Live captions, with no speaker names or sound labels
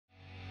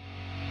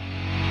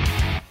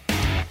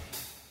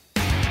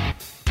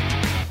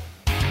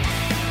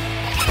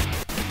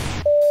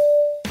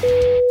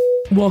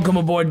Welcome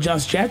aboard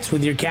Just Jets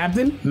with your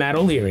captain, Matt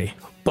O'Leary.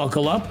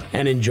 Buckle up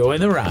and enjoy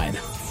the ride.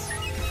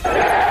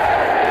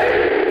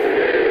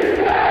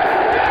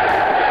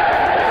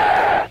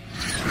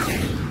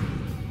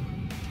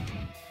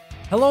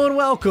 Hello and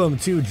welcome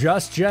to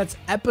Just Jets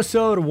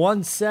episode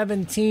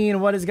 117.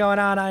 What is going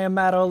on? I am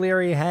Matt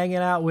O'Leary hanging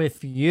out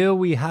with you.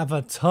 We have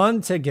a ton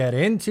to get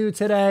into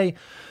today.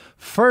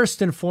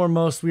 First and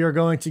foremost, we are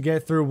going to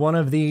get through one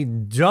of the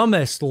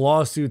dumbest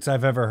lawsuits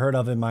I've ever heard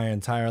of in my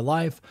entire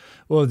life.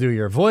 We'll do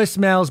your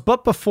voicemails,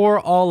 but before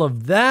all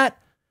of that,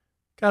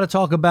 got to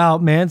talk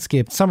about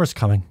Manscaped. Summer's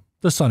coming.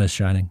 The sun is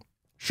shining.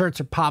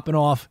 Shirts are popping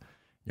off.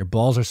 Your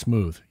balls are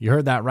smooth. You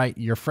heard that right.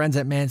 Your friends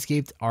at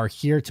Manscaped are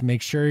here to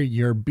make sure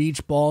your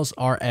beach balls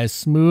are as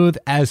smooth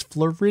as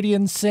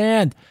Floridian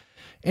sand.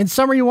 In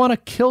summer, you want to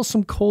kill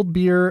some cold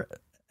beer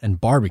and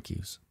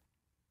barbecues.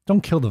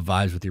 Don't kill the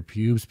vibes with your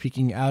pubes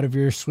peeking out of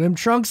your swim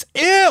trunks.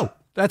 Ew!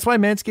 That's why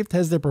Manscaped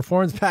has their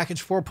Performance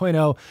Package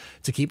 4.0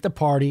 to keep the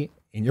party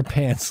in your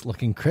pants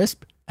looking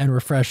crisp and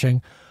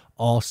refreshing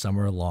all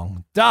summer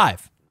long.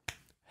 Dive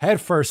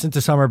headfirst into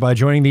summer by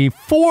joining the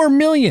 4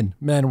 million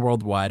men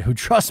worldwide who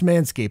trust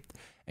Manscaped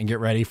and get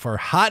ready for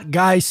hot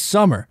guy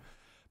summer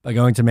by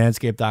going to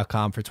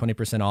manscaped.com for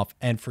 20% off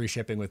and free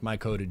shipping with my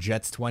code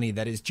JETS20.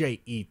 That is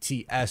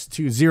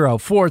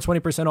JETS20 for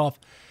 20% off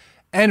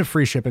and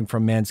free shipping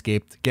from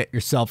Manscaped. Get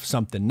yourself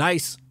something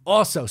nice.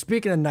 Also,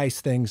 speaking of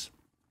nice things,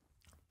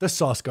 the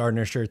Sauce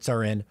Gardner shirts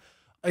are in.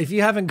 If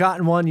you haven't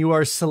gotten one, you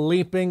are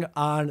sleeping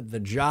on the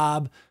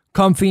job.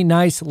 Comfy,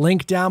 nice.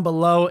 Link down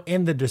below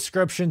in the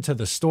description to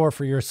the store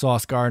for your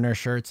Sauce Gardner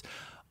shirts.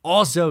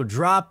 Also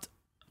dropped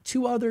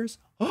two others.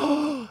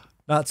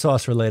 Not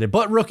sauce related,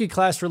 but rookie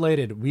class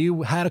related.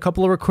 We had a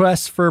couple of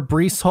requests for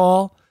Breece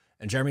Hall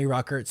and Jeremy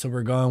Ruckert, so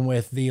we're going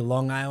with the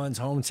Long Island's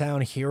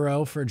hometown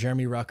hero for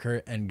Jeremy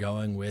Ruckert and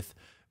going with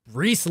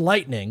Breece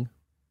Lightning.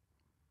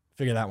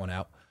 Figure that one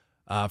out.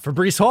 For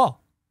Breece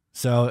Hall.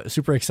 So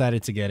super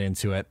excited to get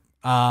into it.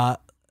 And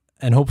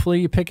hopefully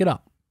you pick it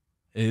up.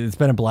 It's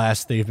been a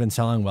blast. They've been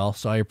selling well,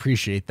 so I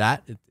appreciate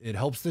that. It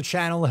helps the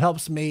channel. It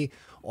helps me.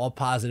 All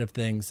positive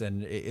things,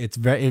 and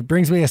it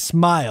brings me a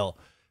smile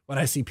when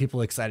I see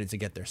people excited to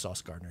get their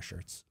Sauce Gardner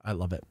shirts. I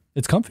love it.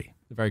 It's comfy.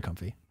 It's very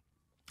comfy.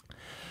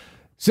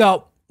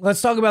 So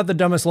let's talk about the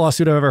dumbest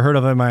lawsuit I've ever heard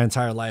of in my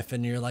entire life.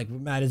 And you're like,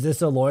 Matt, is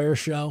this a lawyer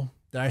show?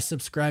 Did I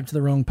subscribe to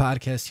the wrong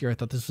podcast here? I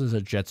thought this was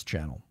a Jets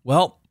channel.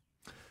 Well,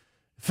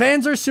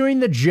 fans are suing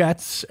the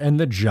Jets and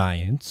the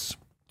Giants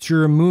to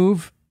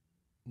remove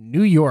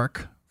New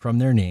York from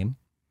their name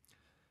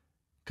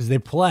because they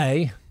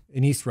play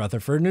in East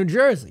Rutherford, New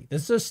Jersey.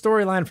 This is a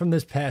storyline from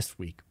this past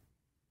week.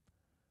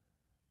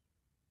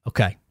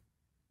 Okay.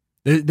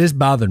 This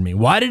bothered me.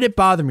 Why did it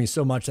bother me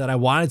so much that I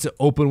wanted to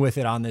open with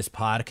it on this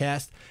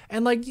podcast?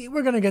 And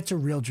we're going to get to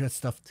real Jet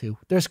stuff too.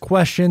 There's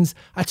questions.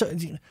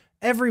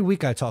 Every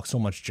week I talk so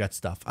much Jet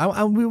stuff.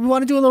 We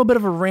want to do a little bit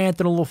of a rant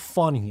and a little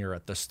fun here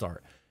at the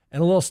start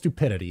and a little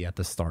stupidity at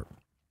the start.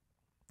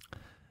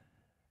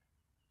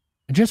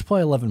 The Jets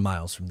play 11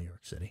 miles from New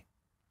York City.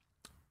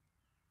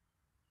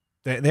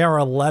 They are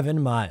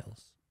 11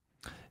 miles.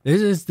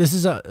 This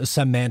is a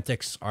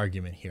semantics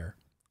argument here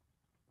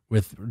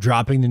with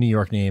dropping the New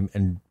York name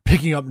and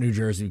picking up New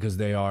Jersey because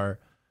they are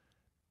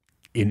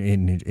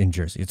in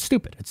Jersey. It's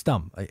stupid. It's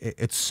dumb.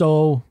 It's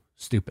so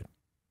stupid.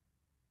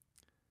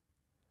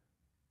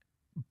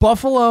 The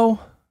Buffalo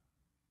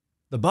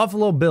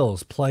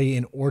Bills play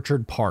in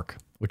Orchard Park,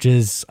 which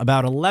is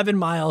about 11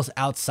 miles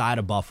outside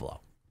of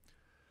Buffalo.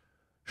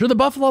 Should the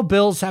Buffalo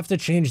Bills have to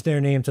change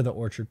their name to the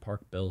Orchard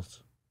Park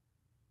Bills?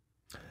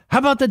 How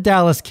about the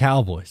Dallas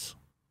Cowboys?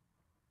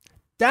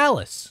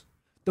 Dallas,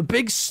 the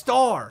big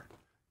star,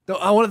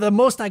 one of the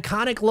most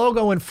iconic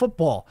logo in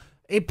football.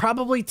 It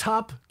probably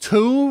top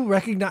two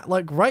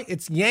right?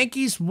 It's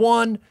Yankees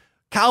 1,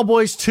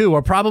 Cowboys 2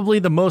 are probably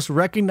the most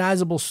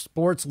recognizable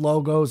sports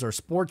logos or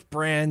sports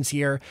brands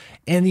here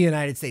in the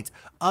United States.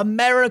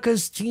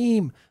 America's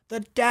team, the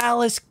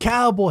Dallas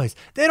Cowboys.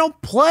 They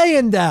don't play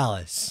in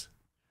Dallas.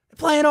 They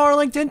play in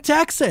Arlington,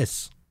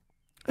 Texas.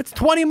 It's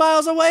 20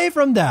 miles away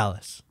from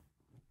Dallas.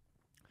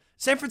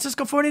 San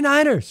Francisco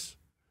 49ers.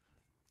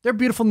 Their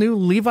beautiful new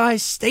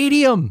Levi's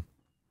Stadium.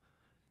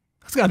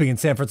 It's got to be in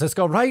San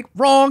Francisco, right?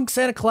 Wrong.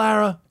 Santa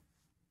Clara.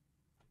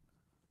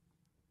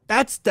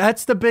 That's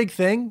the big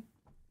thing.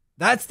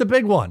 That's the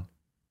big one.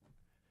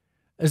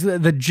 Is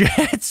the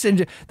Jets,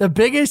 and the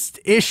biggest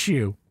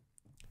issue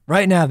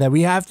right now that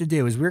we have to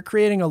do is we're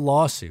creating a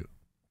lawsuit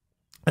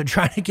and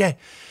trying to get,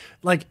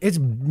 it's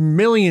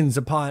millions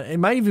upon, it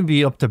might even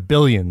be up to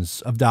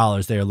billions of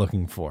dollars they are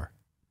looking for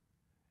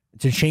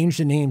to change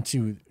the name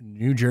to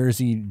New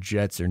Jersey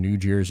Jets or New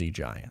Jersey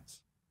Giants.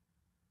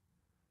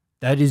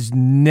 That is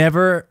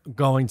never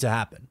going to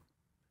happen.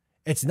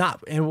 It's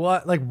not. And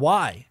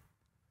why?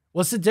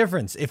 What's the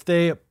difference if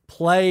they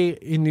play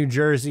in New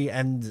Jersey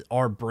and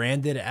are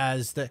branded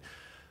as they're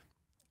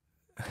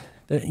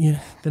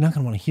not going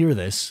to want to hear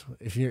this.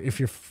 If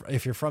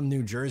you're from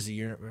New Jersey,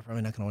 you're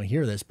probably not going to want to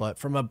hear this. But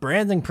from a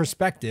branding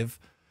perspective,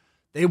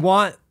 they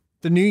want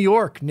the New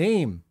York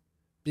name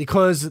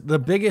because the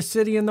biggest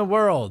city in the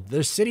world,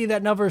 the city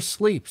that never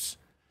sleeps,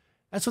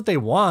 that's what they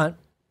want.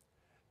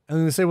 And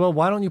then they say, well,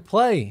 why don't you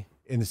play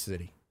in the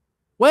city?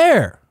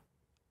 Where?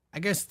 I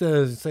guess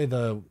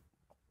it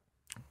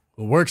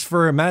works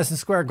for Madison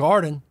Square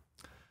Garden.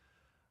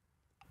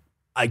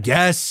 I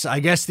guess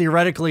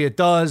theoretically it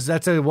does.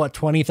 That's a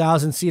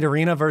 20,000 seat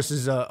arena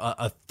versus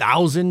a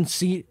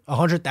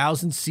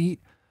 100,000 seat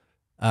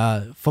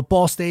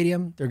football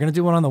stadium. They're gonna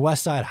do one on the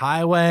West Side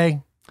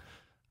Highway.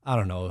 I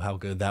don't know how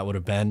good that would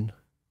have been.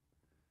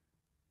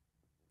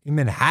 In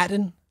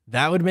Manhattan,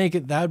 that would make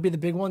it. That would be the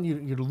big one.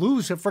 You'd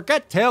lose.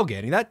 Forget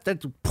tailgating.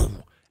 That's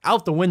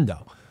out the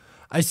window.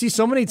 I see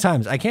so many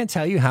times. I can't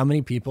tell you how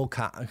many people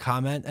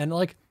comment, and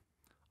like,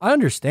 I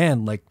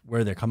understand like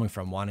where they're coming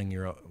from, wanting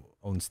your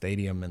own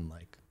stadium and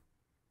like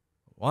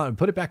want to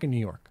put it back in New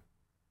York.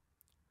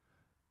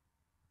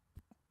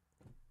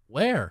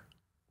 Where?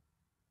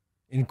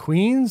 In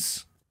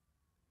Queens?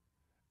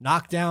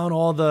 Knock down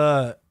all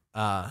the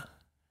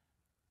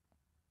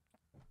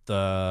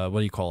what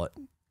do you call it?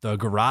 The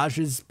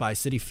garages by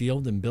Citi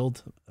Field and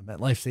build a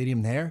MetLife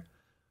Stadium there?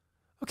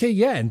 Okay,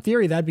 yeah, in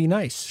theory that'd be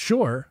nice,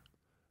 sure.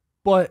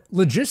 But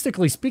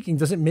logistically speaking,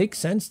 does it make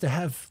sense to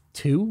have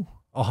two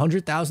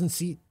 100,000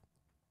 seat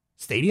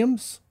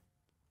stadiums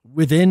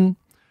within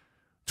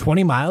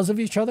 20 miles of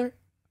each other?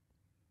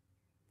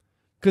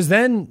 Because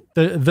then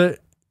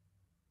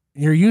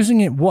you're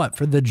using it what?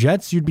 For the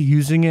Jets, you'd be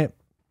using it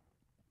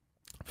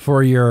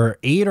for your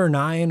 8 or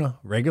 9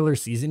 regular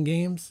season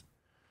games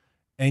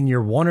and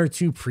your 1 or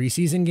 2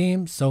 preseason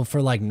games. So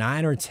for like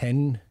 9 or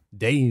 10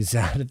 days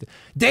out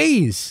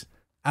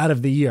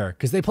of the year,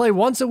 because they play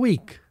once a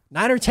week,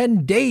 9 or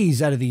 10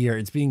 days out of the year,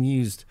 it's being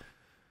used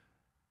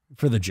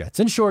for the Jets.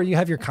 And sure, you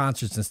have your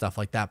concerts and stuff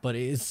like that, but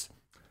is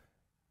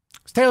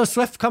Taylor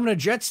Swift coming to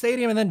Jet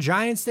Stadium and then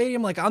Giant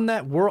Stadium, like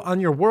on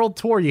your world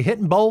tour, you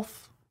hitting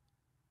both?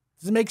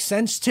 Does it make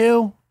sense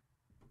too?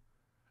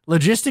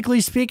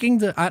 Logistically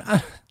speaking,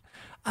 I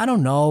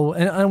don't know.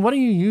 And what do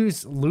you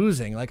use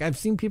losing? Like, I've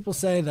seen people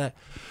say that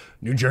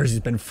New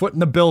Jersey's been footing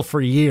the bill for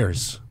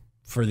years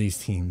for these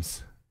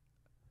teams.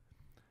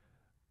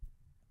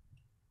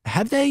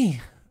 Have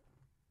they?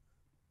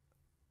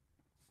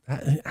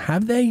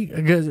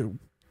 Because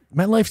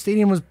MetLife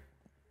Stadium was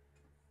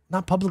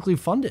not publicly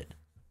funded.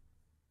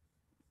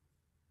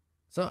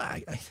 So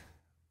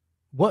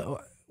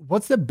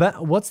what's the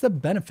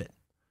benefit?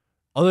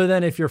 Other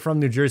than if you're from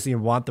New Jersey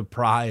and want the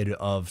pride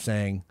of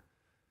saying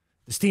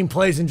this team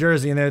plays in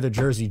Jersey and they're the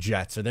Jersey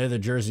Jets, or they're the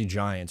Jersey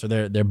Giants, or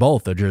they're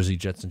both the Jersey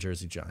Jets and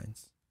Jersey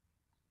Giants.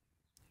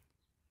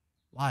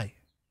 Why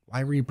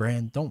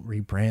rebrand? Don't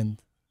rebrand.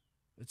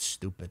 It's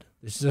stupid.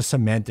 This is a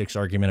semantics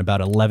argument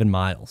about 11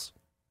 miles.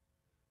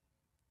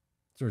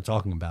 That's what we're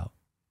talking about.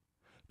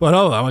 But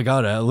oh my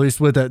God, at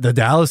least with the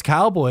Dallas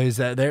Cowboys,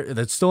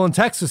 that's still in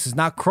Texas, is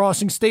not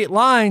crossing state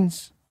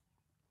lines.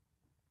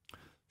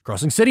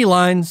 Crossing city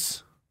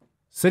lines,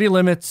 city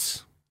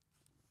limits.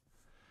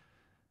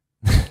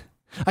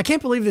 I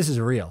can't believe this is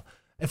real.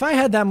 If I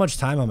had that much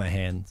time on my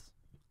hands,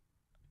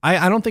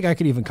 I don't think I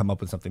could even come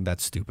up with something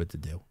that stupid to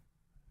do.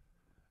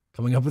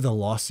 Coming up with a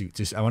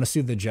lawsuit. I want to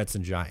sue the Jets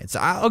and Giants.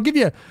 I'll give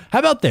you, how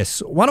about this?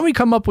 Why don't we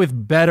come up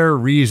with better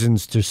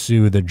reasons to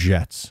sue the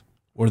Jets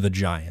or the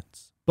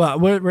Giants? But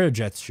we're a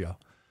Jets show.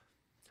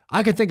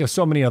 I could think of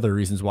so many other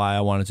reasons why I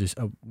want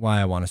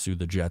to sue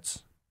the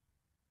Jets.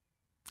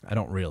 I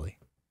don't really.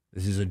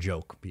 This is a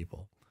joke,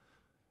 people.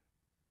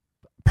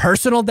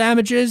 Personal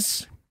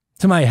damages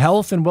to my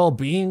health and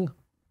well-being.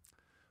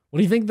 What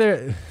do you think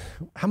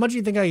how much do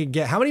you think I could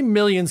get? How many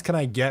millions can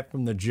I get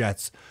from the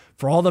Jets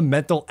for all the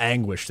mental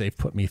anguish they've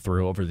put me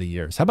through over the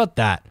years? How about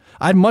that?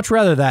 I'd much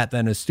rather that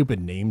than a stupid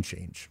name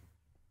change.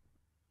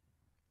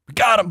 We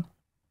got them.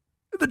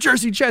 The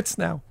Jersey Jets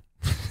now.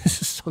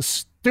 This is so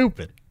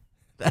stupid.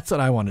 That's what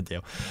I want to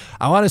do.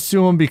 I want to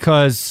sue them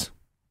because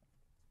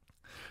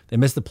they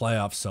missed the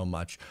playoffs so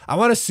much. I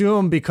want to sue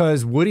them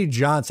because Woody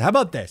Johnson. How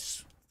about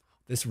this?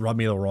 This rubbed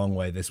me the wrong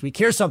way this week.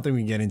 Here's something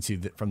we can get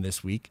into from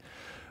this week.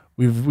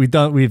 We've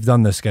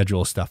done the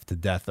schedule stuff to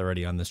death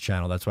already on this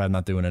channel. That's why I'm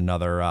not doing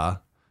another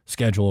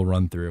schedule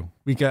run through.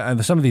 We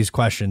got some of these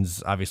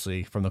questions,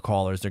 obviously, from the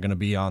callers. They're going to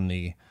be on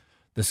the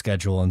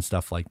schedule and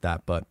stuff like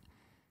that. But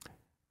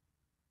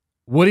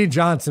Woody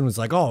Johnson was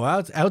like, "Oh,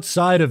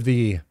 outside of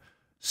the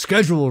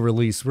schedule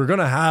release, we're going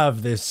to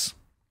have this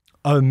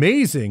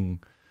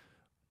amazing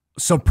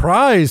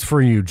surprise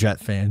for you, Jet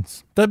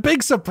fans." The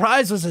big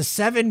surprise was a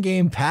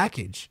 7-game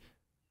package.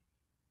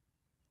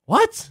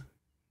 What?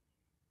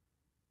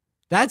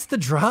 That's the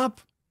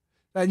drop?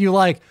 That you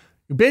like,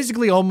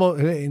 basically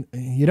almost,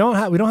 we don't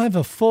have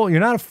a full, you're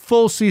not a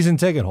full season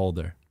ticket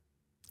holder.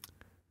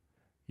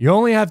 You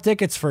only have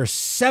tickets for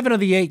 7 of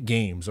the 8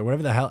 games, or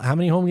whatever the hell, how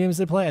many home games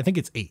they play? I think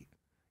it's 8.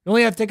 You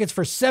only have tickets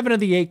for 7 of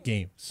the 8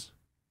 games.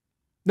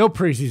 No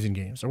preseason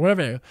games, or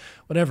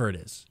whatever it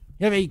is.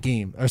 You have 8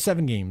 games, or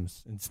 7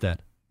 games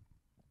instead.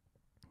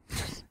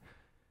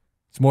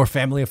 It's more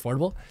family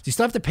affordable. Do you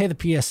still have to pay the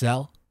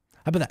PSL?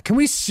 How about that? Can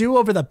we sue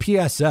over the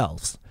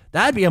PSLs?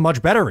 That'd be a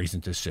much better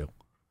reason to sue.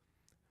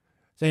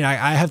 saying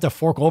I have to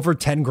fork over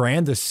 10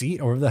 grand a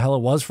seat or whatever the hell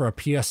it was for a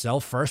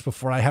PSL first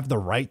before I have the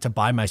right to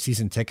buy my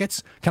season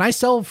tickets. Can I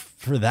sue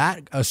for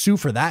that?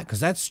 Because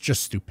that's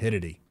just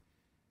stupidity.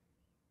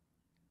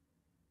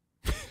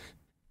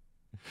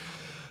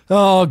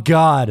 Oh,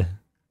 God.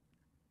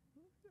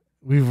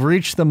 We've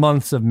reached the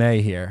months of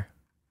May here.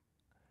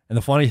 And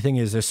the funny thing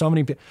is, there's so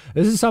many people.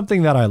 This is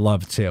something that I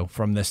love, too,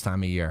 from this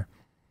time of year.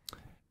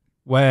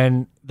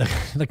 When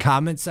the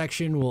comment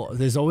section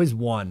there's always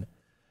one.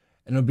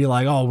 And it'll be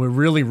like, oh, we're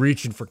really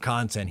reaching for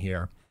content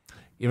here.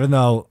 Even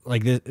though,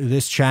 like,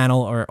 this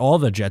channel or all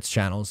the Jets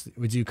channels,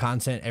 we do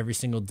content every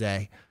single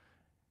day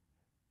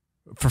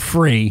for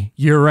free,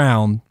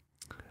 year-round.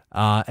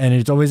 And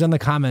it's always in the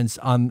comments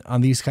on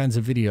these kinds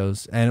of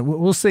videos. And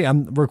we'll see.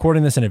 I'm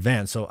recording this in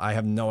advance, so I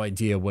have no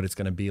idea what it's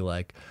going to be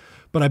like.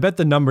 But I bet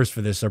the numbers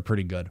for this are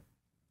pretty good.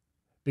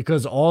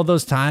 Because all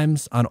those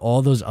times on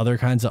all those other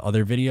kinds of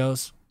other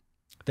videos,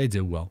 they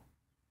do well.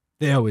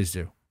 They always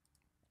do.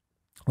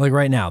 Like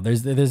right now,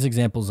 there's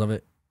examples of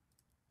it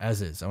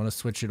as is. I want to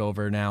switch it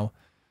over now.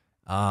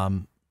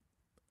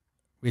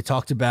 We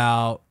talked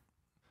about,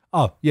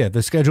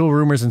 the schedule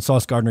rumors and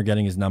Sauce Gardner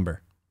getting his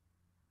number.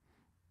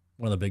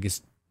 One of the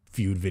biggest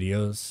viewed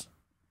videos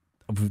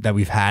that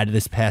we've had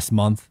this past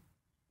month.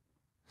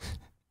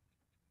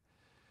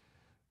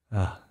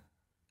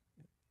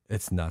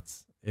 It's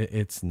nuts.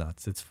 It's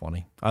nuts. It's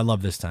funny. I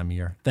love this time of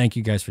year. Thank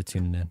you guys for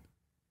tuning in.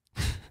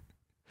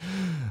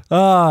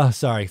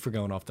 Sorry for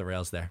going off the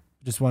rails there.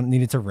 Just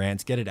needed to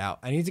rant, get it out.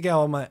 I need to get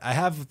I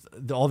have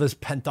all this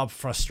pent up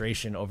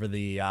frustration over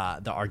the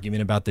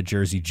argument about the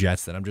Jersey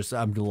Jets that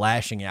I'm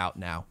lashing out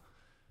now.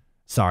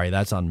 Sorry,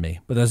 that's on me.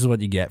 But this is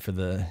what you get for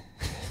the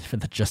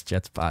Just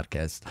Jets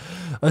podcast.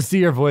 Let's see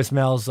your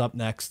voicemails up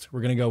next.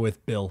 We're gonna go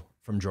with Bill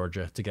from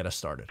Georgia to get us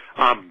started.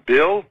 I'm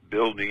Bill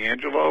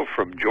D'Angelo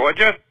from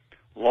Georgia,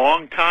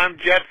 longtime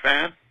Jet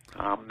fan.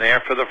 I'm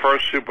there for the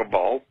first Super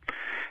Bowl,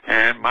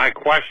 and my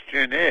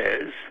question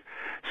is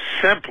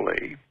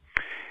simply,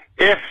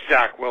 if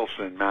Zach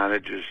Wilson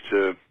manages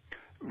to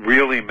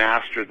really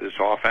master this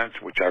offense,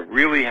 which I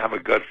really have a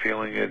gut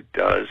feeling it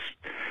does,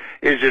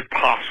 is it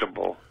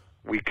possible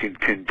we can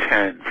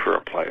contend for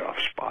a playoff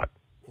spot?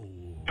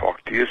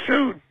 Talk to you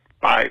soon.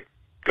 Bye.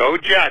 Go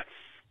Jets.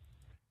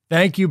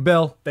 Thank you,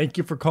 Bill. Thank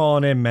you for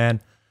calling in,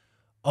 man.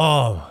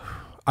 Oh,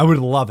 I would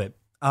love it.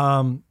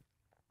 Now,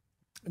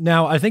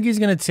 I think he's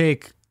going to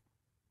take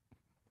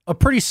a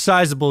pretty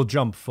sizable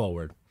jump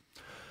forward.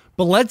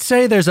 But let's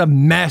say there's a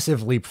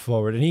massive leap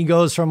forward and he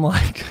goes from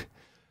like,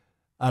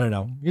 I don't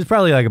know, he's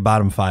probably like a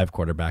bottom 5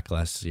 quarterback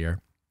last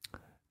year.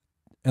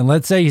 And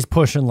let's say he's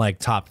pushing like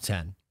top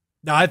 10.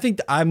 Now, I think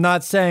I'm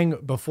not saying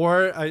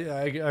before,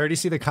 I already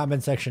see the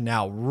comment section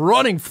now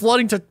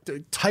flooding to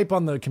type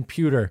on the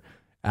computer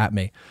at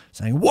me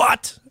saying,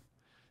 what?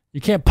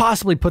 You can't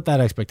possibly put that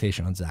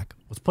expectation on Zach.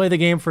 Let's play the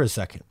game for a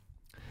second.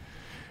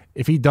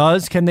 If he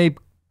does, can they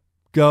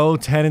go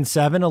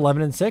 10-7,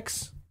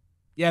 11-6?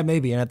 Yeah,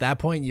 maybe. And at that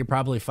point, you're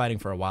probably fighting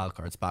for a wild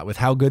card spot. With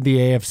how good the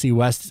AFC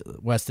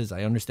West is,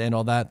 I understand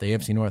all that. The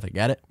AFC North, I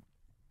get it.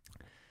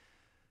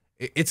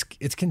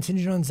 It's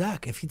contingent on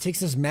Zach. If he takes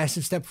this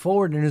massive step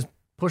forward and is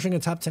pushing a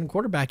top 10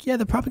 quarterback, yeah,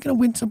 they're probably going to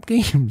win some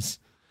games.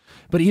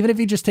 But even if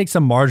he just takes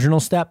a marginal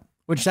step,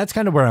 which that's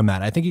kind of where I'm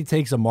at. I think he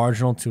takes a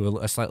marginal to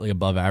a slightly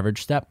above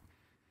average step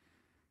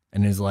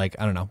and is like,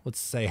 I don't know, let's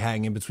say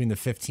hanging between the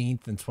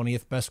 15th and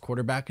 20th best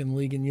quarterback in the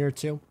league in year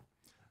 2.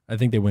 I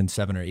think they win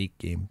 7 or 8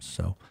 games.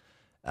 So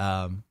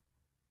can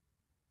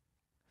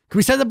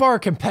we set the bar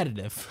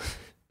competitive?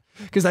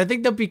 Because I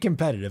think they'll be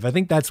competitive. I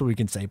think that's what we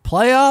can say.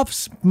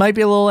 Playoffs might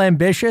be a little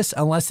ambitious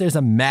unless there's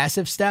a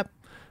massive step,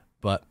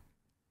 but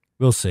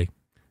we'll see.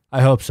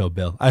 I hope so,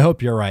 Bill. I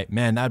hope you're right.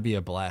 Man, that'd be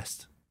a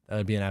blast. That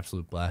would be an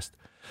absolute blast.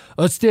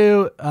 Let's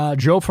do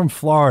Joe from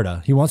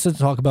Florida. He wants to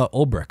talk about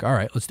Ulbrich. All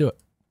right, let's do it.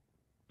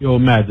 Yo,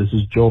 Matt, this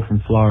is Joe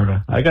from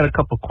Florida. I got a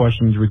couple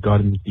questions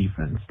regarding the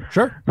defense.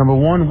 Sure. Number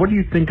one, what do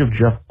you think of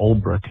Jeff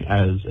Ulbrich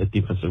as a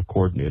defensive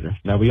coordinator?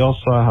 Now, we all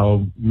saw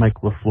how Mike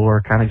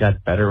LaFleur kind of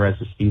got better as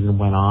the season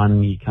went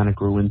on. He kind of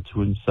grew into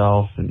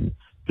himself and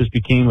just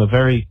became a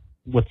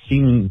what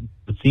seems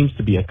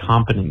to be a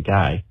competent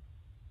guy.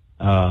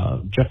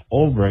 Jeff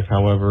Ulbrich,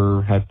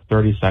 however, had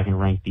 32nd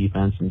ranked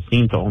defense and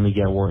seemed to only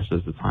get worse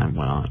as the time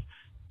went on.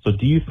 So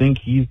do you think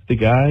he's the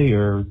guy,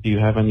 or do you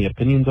have any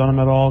opinions on him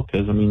at all?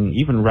 Because, I mean,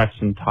 even Rex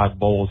and Todd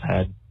Bowles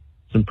had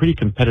some pretty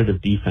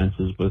competitive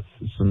defenses with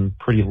some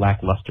pretty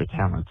lackluster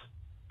talent.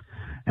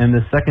 And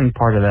the second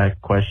part of that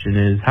question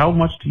is, how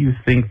much do you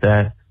think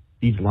that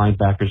these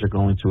linebackers are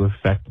going to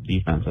affect the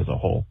defense as a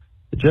whole?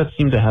 The Jets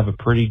seem to have a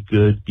pretty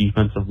good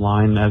defensive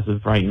line as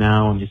of right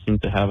now, and they seem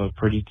to have a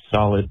pretty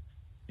solid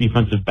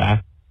defensive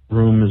back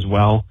room as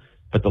well.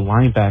 But the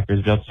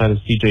linebackers outside of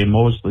C.J.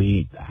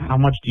 Mosley, how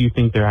much do you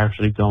think they're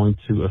actually going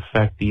to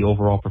affect the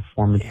overall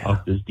performance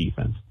of this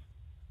defense?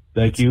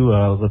 Thank you.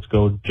 Let's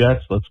go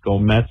Jets, let's go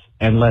Mets,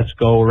 and let's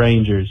go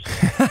Rangers.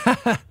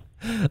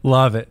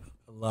 Love it.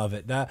 Love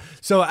it.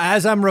 So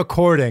as I'm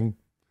recording,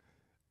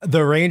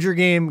 the Ranger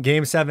game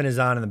 7 is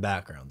on in the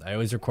background. I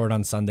always record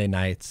on Sunday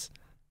nights.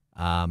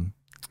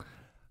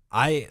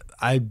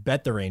 I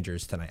bet the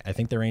Rangers tonight. I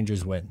think the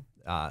Rangers win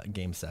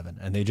Game 7,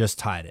 and they just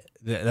tied it.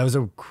 That was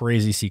a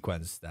crazy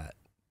sequence that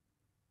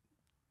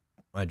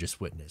I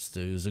just witnessed.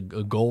 It was a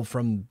goal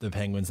from the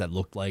Penguins that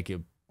looked like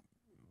a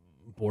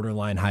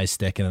borderline high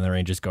stick, and then the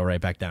Rangers go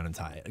right back down and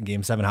tie it.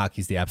 Game 7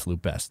 hockey is the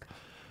absolute best.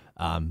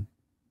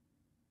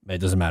 It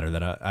doesn't matter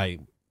that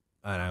I'm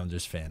an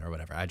Islanders fan or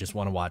whatever. I just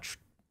want to watch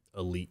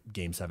elite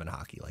Game 7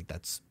 hockey. Like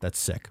that's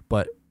sick.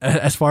 But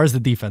as far as the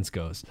defense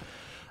goes,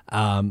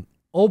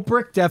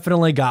 Ulbrich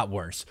definitely got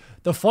worse.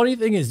 The funny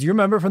thing is, do you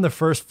remember from the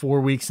first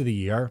 4 weeks of the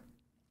year,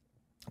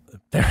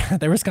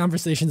 there was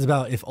conversations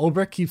about if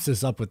Ulbrich keeps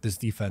this up with this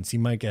defense, he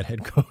might get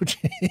head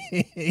coaching.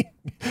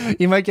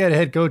 He might get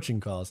head coaching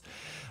calls.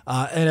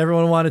 And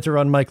everyone wanted to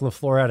run Mike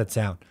LaFleur out of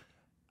town.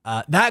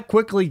 That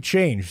quickly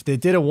changed. They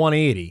did a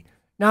 180.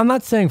 Now, I'm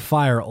not saying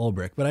fire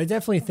Ulbrich, but I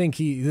definitely think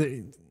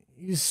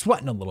he's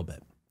sweating a little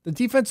bit. The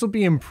defense will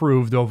be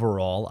improved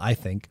overall, I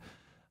think,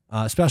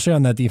 especially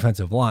on that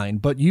defensive line.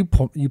 But you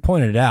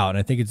pointed it out, and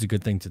I think it's a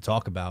good thing to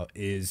talk about,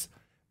 is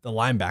the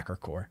linebacker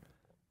core.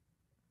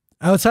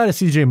 Outside of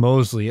C.J.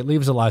 Mosley, it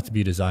leaves a lot to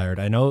be desired.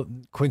 I know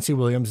Quincy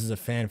Williams is a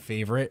fan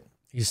favorite.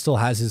 He still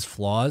has his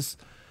flaws,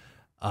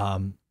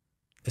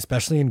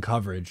 especially in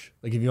coverage.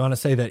 Like if you want to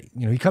say that,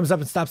 he comes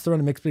up and stops the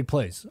run and makes big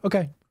plays.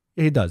 Okay,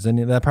 yeah, he does, and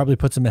that probably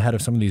puts him ahead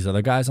of some of these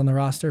other guys on the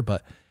roster.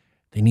 But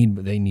they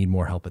need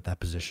more help at that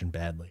position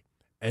badly.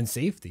 And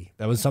safety.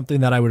 That was something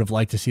that I would have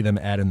liked to see them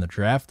add in the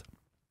draft.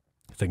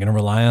 If they're going to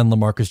rely on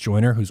LaMarcus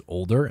Joyner, who's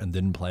older and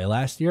didn't play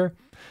last year,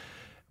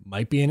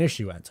 might be an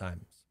issue at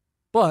times.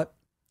 But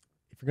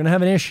if you're going to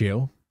have an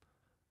issue,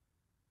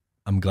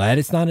 I'm glad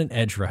it's not an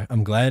edge.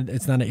 I'm glad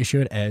it's not an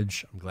issue at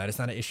edge. I'm glad it's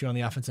not an issue on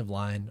the offensive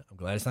line. I'm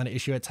glad it's not an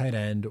issue at tight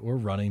end or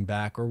running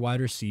back or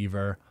wide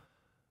receiver.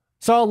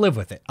 So I'll live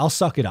with it. I'll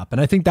suck it up. And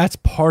I think that's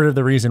part of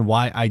the reason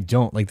why I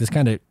don't. Like, this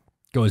kind of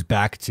goes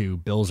back to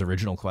Bill's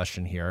original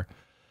question here.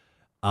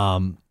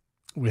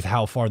 With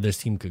how far this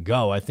team could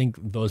go, I think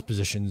those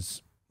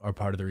positions are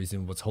part of the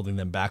reason what's holding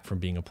them back from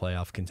being a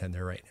playoff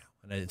contender right now.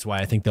 And it's why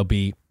I think they'll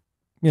be,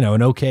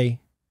 an okay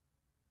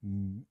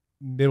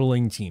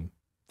middling team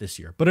this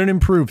year, but an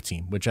improved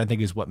team, which I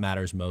think is what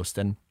matters most.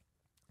 And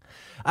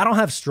I don't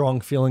have strong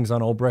feelings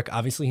on Ulbrich.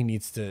 Obviously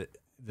the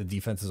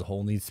defense as a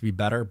whole needs to be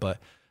better, but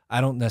I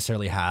don't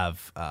necessarily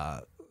have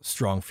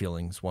strong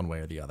feelings one way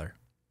or the other.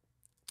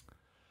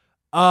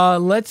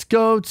 Let's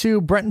go to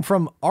Brenton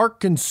from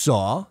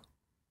Arkansas.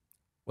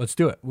 Let's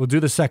do it. We'll do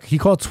the second. He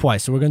called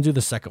twice, so we're going to do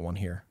the second one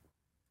here.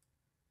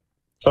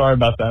 Sorry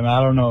about that, man.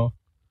 I don't know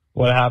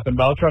what happened,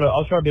 but I'll try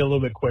to be a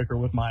little bit quicker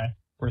with my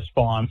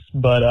response.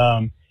 But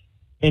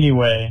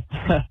anyway,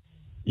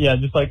 yeah,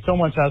 just like so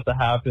much has to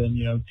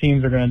happen.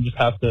 Teams are going to just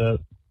have to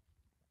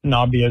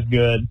not be as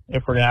good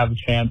if we're going to have a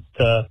chance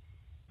to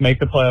make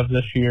the playoffs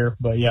this year.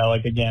 But yeah,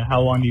 like again,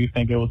 how long do you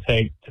think it will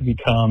take to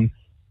become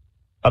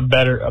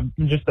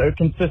just a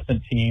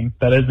consistent team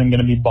that isn't going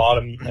to be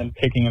bottom and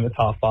picking in the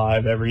top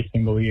 5 every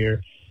single year?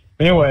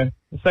 But anyway,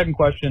 the second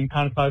question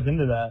kind of ties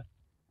into that.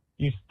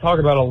 You talk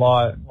about a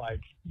lot, like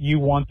you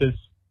want this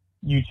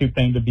YouTube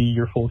thing to be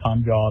your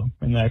full-time job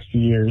in the next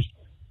few years.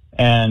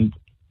 And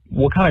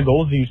what kind of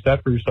goals do you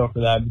set for yourself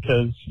for that?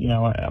 Because,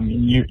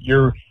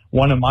 you're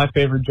one of my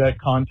favorite Jet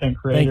content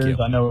creators.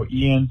 I know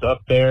Ian's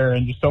up there,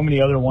 and just so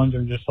many other ones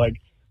are just like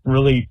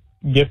really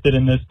gifted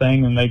in this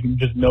thing, and they can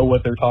just know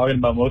what they're talking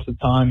about most of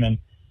the time, and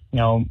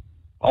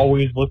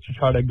always look to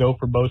try to go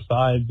for both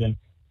sides and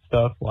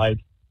stuff. Like,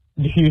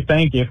 do you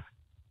think if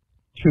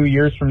 2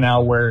 years from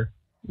now we're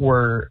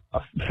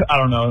I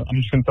don't know, I'm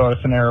just gonna throw out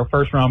a scenario,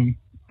 first round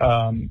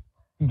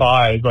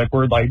buys, like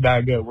we're like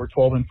that good, we're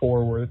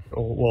 12-4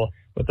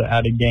 with the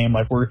added game,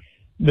 like we're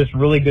this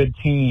really good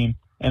team,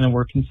 and then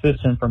we're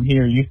consistent from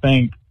here, you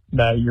think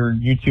that your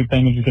YouTube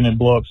thing is just gonna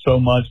blow up so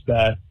much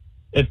that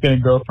it's going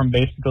to grow from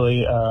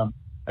basically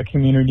a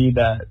community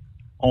that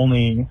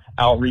only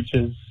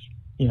outreaches,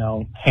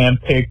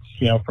 handpicked,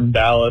 from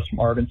Dallas,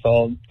 from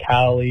Arkansas,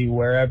 Cali,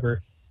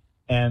 wherever,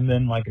 and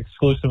then like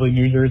exclusively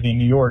New Jersey and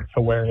New York,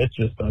 to where it's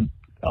just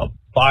a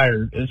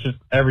fire. It's just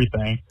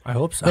everything. I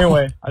hope so.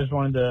 Anyway, I just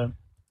wanted to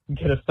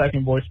get a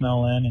second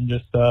voicemail in and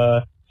just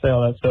say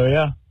all that. So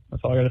yeah,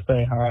 that's all I got to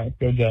say. All right,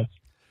 go Jets.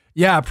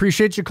 Yeah,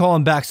 appreciate you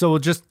calling back. So we'll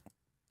just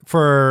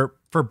for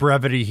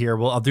brevity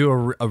here, I'll do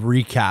a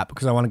recap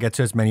because I want to get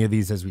to as many of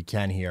these as we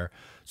can here.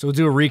 So we'll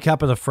do a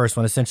recap of the first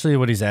one. Essentially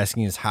what he's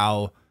asking is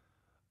how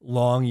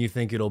long you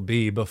think it'll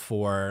be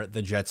before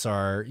the Jets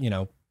are,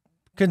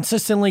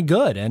 consistently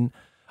good. And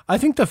I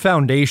think the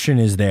foundation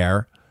is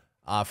there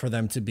for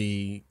them to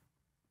be,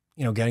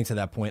 getting to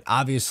that point.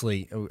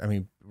 Obviously, I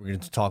mean, we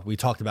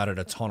talked about it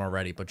a ton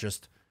already, but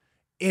just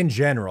in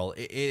general,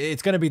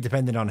 it's going to be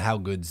dependent on how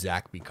good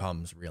Zach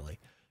becomes, really.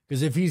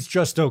 Because if he's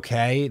just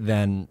okay,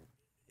 then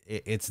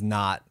it's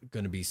not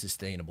going to be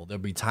sustainable.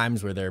 There'll be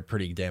times where they're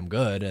pretty damn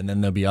good, and then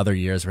there'll be other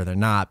years where they're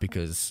not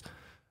because,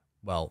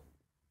 well,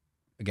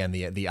 again,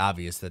 the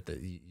obvious that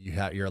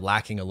you're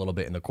lacking a little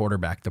bit in the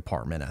quarterback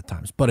department at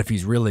times. But if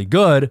he's really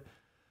good,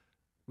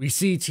 we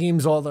see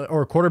teams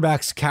or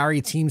quarterbacks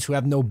carry teams who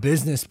have no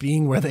business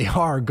being where they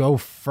are go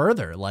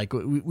further. Like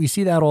we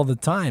see that all the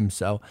time.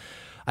 So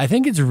I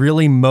think it's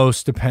really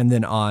most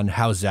dependent on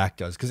how Zach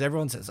does, because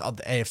everyone says, oh,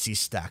 the AFC's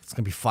stacked. It's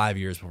going to be 5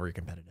 years before you're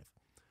competitive.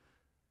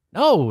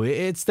 No,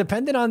 it's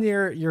dependent on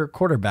your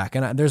quarterback.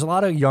 And there's a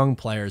lot of young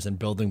players and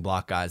building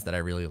block guys that I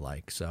really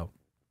like. So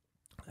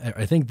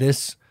I think the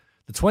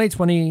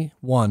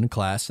 2021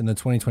 class and the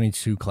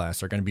 2022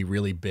 class are going to be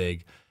really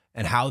big,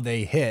 and how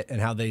they hit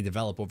and how they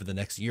develop over the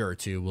next year or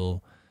two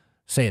will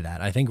say that.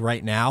 I think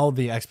right now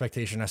the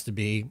expectation has to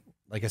be,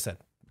 like I said,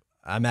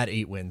 I'm at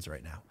 8 wins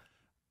right now.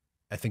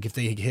 I think if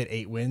they hit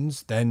 8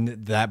 wins,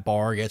 then that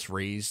bar gets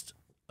raised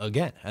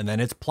again, and then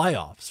it's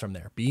playoffs from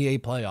there. Be a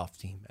playoff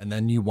team, and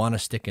then you want to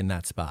stick in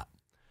that spot.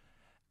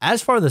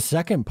 As for the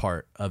second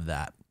part of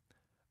that,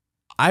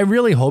 I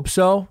really hope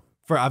so,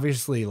 for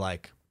obviously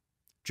like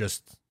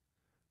just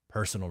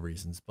personal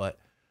reasons, but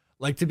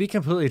like to be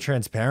completely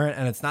transparent,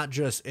 and it's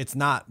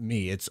not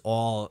me, it's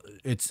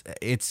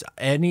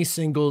any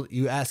single,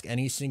 you ask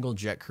any single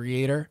Jet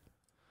creator.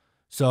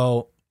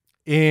 So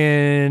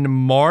in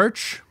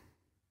March,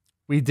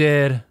 we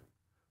did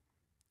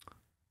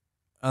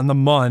on the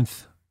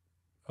month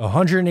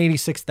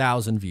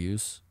 186,000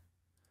 views,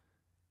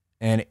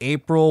 and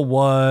April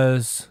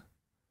was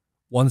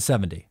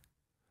 170.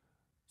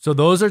 So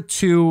those are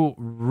 2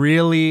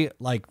 really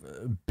like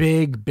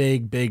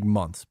big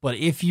months. But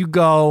if you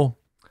go,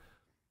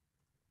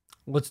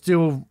 let's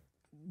do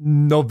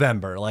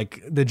November,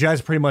 like the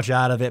Jets pretty much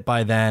out of it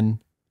by then,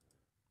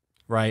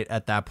 right?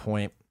 At that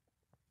point.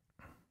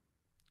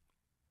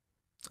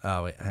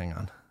 Oh, wait, hang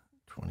on.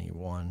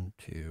 21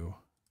 to,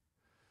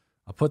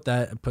 I'll put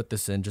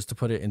this in just to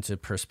put it into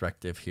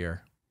perspective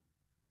here.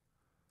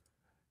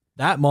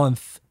 That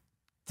month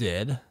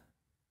did,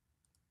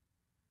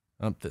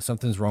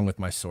 something's wrong with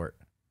my sort.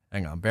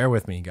 Hang on, bear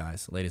with me,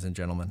 guys, ladies and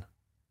gentlemen.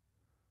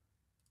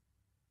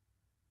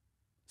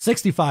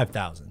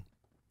 65,000.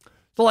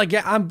 So like,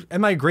 yeah,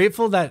 am I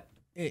grateful that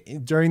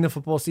during the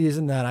football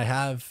season that I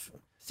have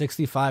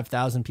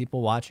 65,000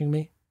 people watching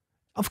me?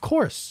 Of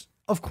course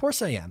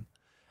I am.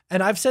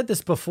 And I've said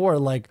this before,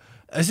 like,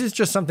 this is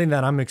just something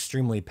that I'm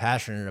extremely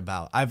passionate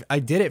about. I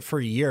did it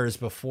for years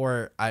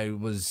before I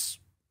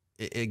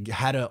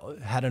had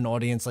an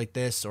audience like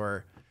this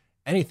or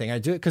anything. I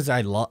do it because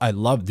I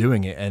love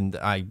doing it, and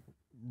I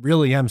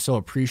really am so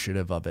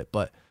appreciative of it.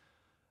 But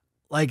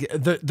like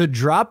the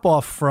drop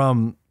off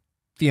from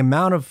the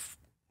amount of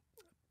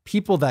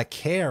people that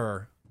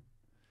care,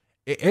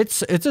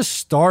 it's a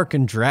stark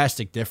and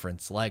drastic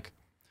difference. Like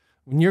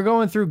when you're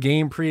going through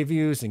game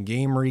previews and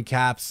game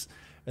recaps,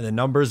 and the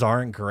numbers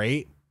aren't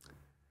great,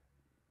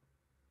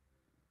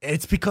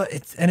 it's because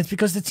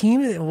the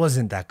team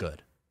wasn't that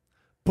good.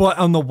 But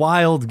on the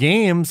wild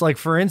games, like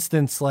for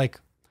instance, like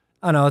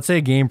I don't know, let's say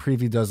a game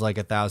preview does like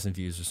 1,000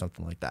 views or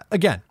something like that.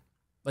 Again,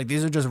 like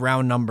these are just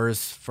round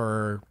numbers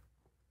for,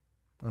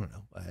 I don't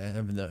know, I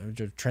have no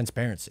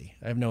transparency.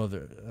 I have no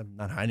other, I'm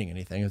not hiding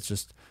anything. It's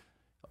just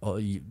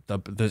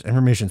the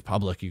information's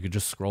public. You could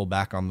just scroll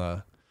back on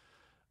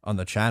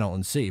the channel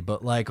and see.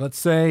 But like, let's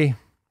say,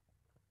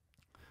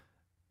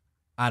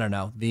 I don't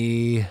know,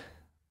 the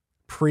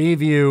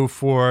preview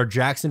for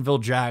Jacksonville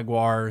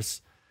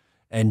Jaguars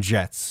and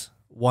Jets,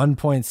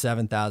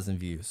 1.7 thousand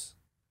views.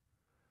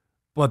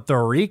 But the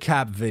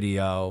recap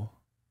video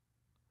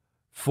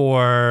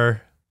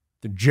for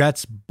the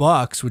Jets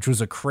Bucks, which was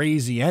a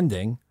crazy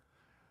ending,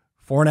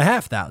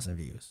 4,500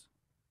 views.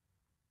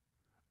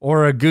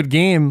 Or a good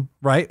game,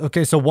 right?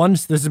 Okay, so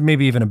this is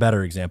maybe even a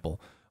better example.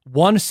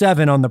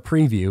 1-7 on the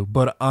preview,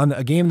 but on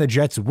a game the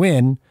Jets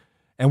win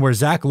and where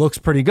Zach looks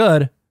pretty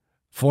good,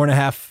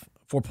 4.5,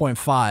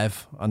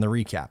 4.5 on the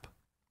recap.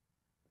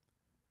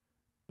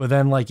 But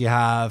then like you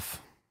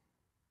have,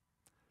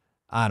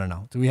 I don't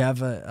know. Do we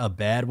have a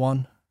bad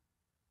one?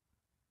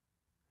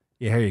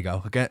 Yeah, here you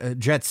go.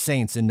 Jets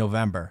Saints in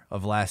November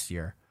of last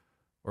year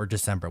or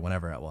December,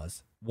 whenever it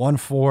was.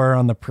 1-4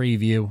 on the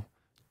preview,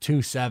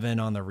 2-7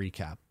 on the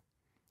recap.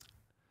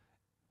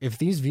 If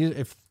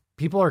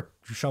people are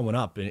showing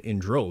up in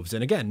droves,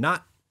 and again,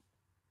 not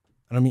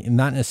in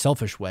a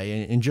selfish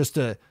way, and just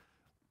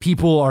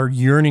people are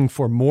yearning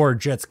for more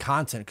Jets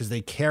content because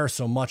they care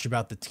so much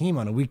about the team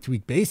on a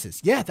week-to-week basis.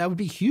 Yeah, that would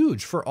be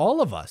huge for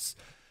all of us.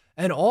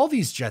 And all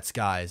these Jets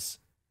guys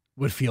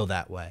would feel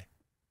that way.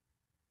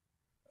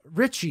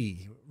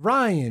 Richie,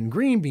 Ryan,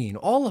 Greenbean,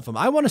 all of them.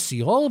 I want to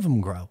see all of them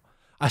grow.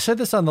 I said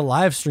this on the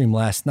live stream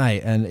last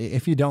night, and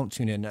if you don't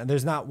tune in,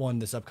 there's not one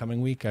this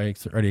upcoming week. I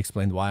already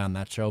explained why on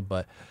that show,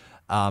 but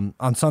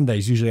on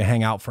Sundays, usually I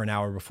hang out for an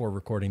hour before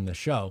recording the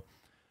show.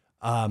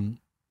 And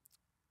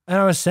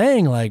I was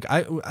saying, like,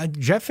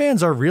 Jet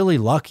fans are really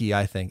lucky,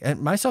 I think, and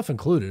myself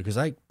included, because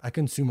I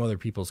consume other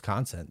people's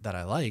content that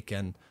I like,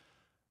 and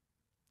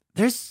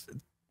there's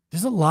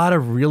a lot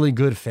of really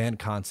good fan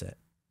content.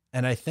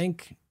 And I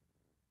think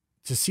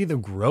to see the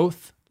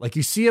growth, like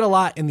you see it a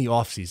lot in the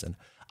off season.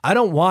 I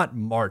don't want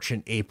March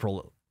and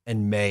April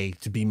and May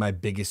to be my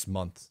biggest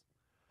months.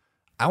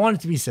 I want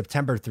it to be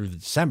September through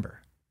December,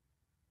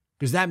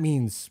 because that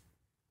means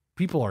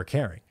people are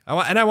caring.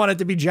 I want it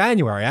to be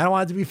January. I don't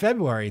want it to be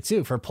February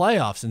too for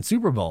playoffs and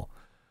Super Bowl.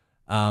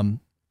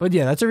 But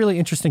yeah, that's a really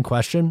interesting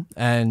question.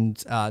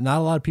 And not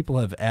a lot of people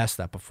have asked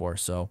that before.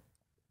 So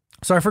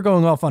sorry for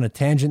going off on a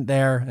tangent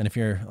there. And if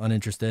you're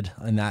uninterested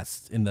in that,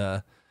 in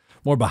the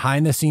more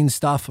behind the scenes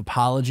stuff,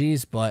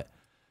 apologies. But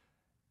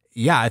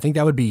yeah, I think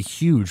that would be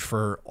huge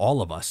for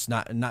all of us,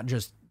 not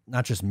just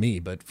me,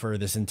 but for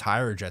this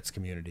entire Jets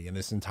community and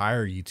this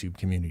entire YouTube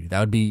community.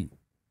 That would be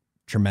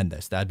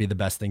tremendous. That'd be the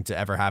best thing to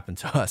ever happen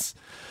to us.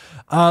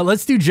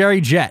 Let's do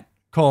Jerry Jet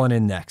calling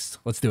in next.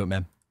 Let's do it,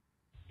 man.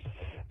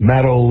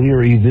 Matt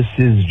O'Leary, this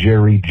is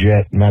Jerry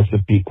Jet,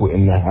 Massapequa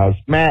in the house.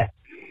 Matt,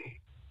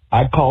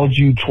 I called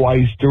you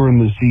twice during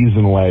the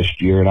season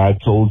last year, and I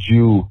told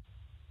you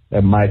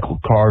that Michael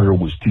Carter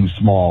was too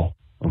small,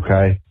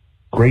 okay?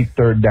 Great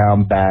third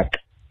down back.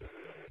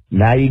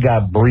 Now you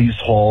got Breece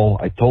Hall.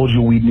 I told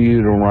you we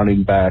needed a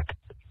running back.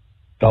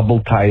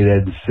 Double tight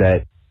end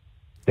set.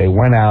 They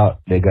went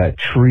out. They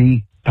got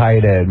three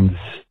tight ends,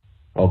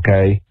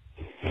 okay?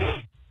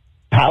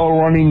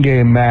 Power running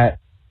game, Matt.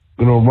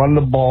 Gonna run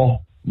the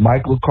ball.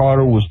 Michael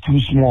Carter was too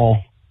small.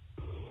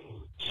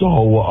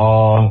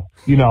 So,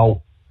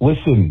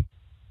 listen,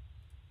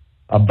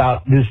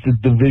 about this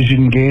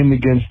division game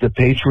against the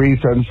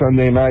Patriots on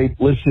Sunday night,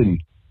 listen,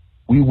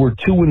 we were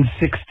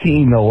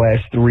 2-16 the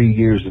last 3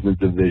 years in the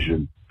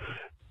division.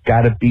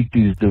 Got to beat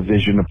these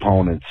division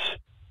opponents.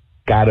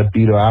 Got to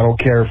beat them. I don't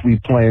care if we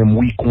play them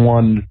week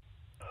 1,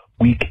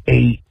 week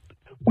 8,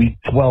 week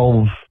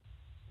 12.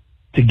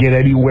 To get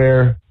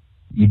anywhere,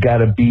 you got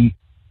to beat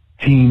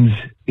teams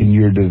in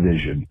your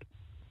division.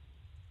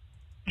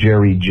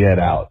 Jerry Jet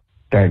out.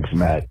 Thanks,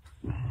 Matt.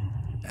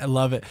 I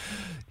love it.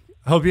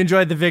 I hope you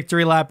enjoyed the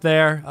victory lap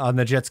there on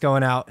the Jets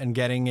going out and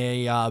getting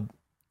a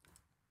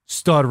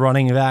stud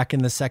running back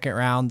in the second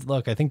round.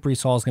 Look, I think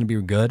Breece Hall is going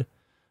to be good.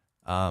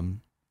 I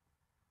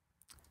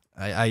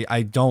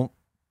don't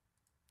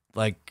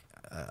like,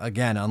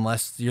 again,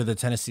 unless you're the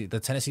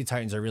Tennessee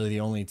Titans are really the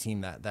only team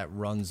that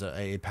runs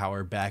a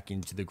power back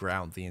into the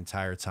ground the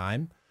entire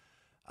time.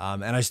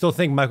 And I still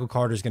think Michael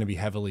Carter is going to be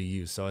heavily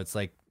used. So it's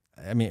like,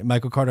 I mean,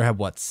 Michael Carter had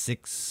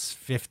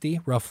 650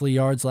 roughly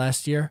yards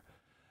last year.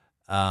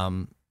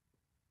 I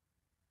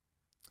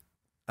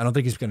don't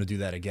think he's going to do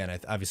that again.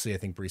 Obviously, I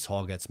think Breece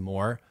Hall gets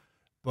more,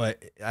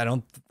 but I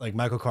don't like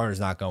Michael Carter's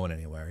not going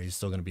anywhere. He's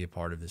still going to be a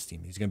part of this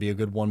team. He's going to be a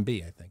good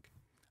 1B, I think,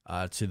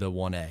 to the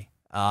 1A.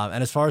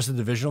 And as far as the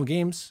divisional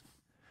games,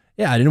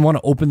 yeah, I didn't want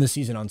to open the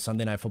season on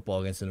Sunday Night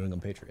Football against the New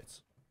England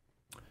Patriots.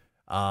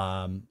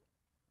 Do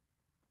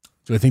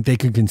I think they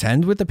could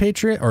contend with the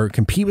Patriots or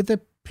compete with the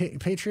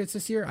Patriots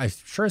this year? I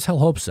sure as hell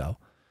hope so.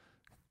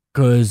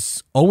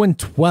 Because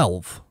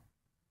 0-12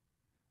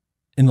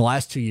 in the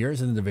last 2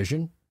 years in the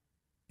division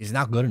is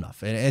not good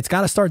enough. And it's got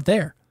to start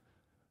there.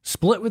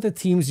 Split with the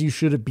teams you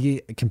should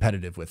be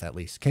competitive with at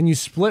least. Can you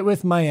split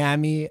with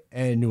Miami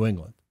and New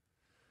England?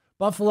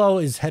 Buffalo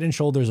is head and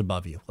shoulders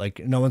above you. Like,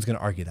 no one's going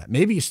to argue that.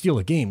 Maybe you steal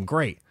a game.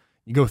 Great.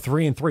 You go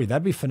 3-3.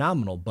 That'd be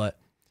phenomenal. But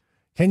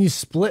can you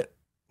split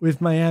with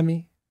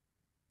Miami?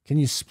 Can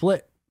you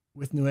split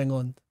with New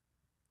England?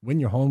 Win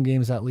your home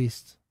games at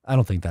least? I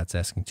don't think that's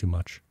asking too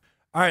much.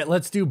 All right,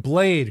 let's do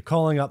Blade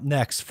calling up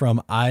next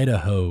from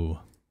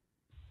Idaho.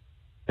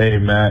 Hey,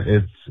 Matt,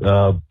 it's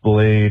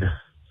Blade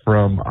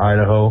from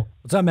Idaho.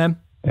 What's up, man?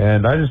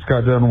 And I just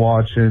got done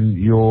watching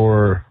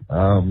your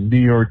New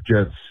York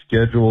Jets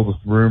scheduled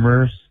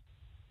rumors,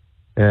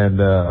 and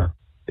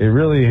it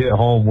really hit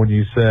home when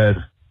you said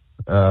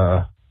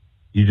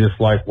you just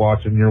like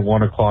watching your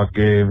 1 o'clock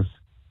games,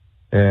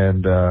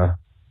 and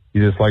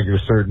you just like your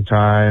certain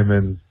time.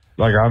 And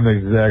like, I'm the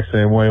exact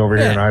same way over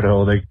here in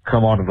Idaho. They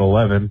come on at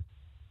 11,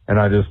 and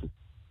I just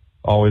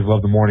always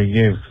love the morning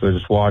games because I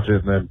just watch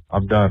it and then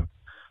I'm done.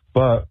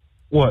 But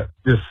what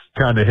just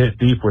kind of hit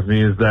deep with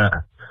me is that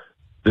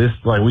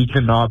we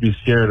cannot be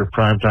scared of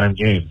primetime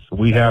games.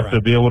 We have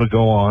to be able to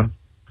go on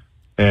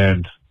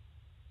and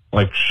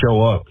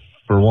show up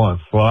for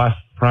once. The last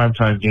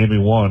primetime game we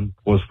won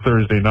was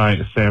Thursday night,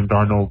 Sam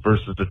Darnold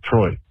versus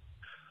Detroit.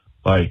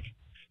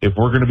 If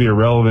we're going to be a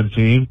relevant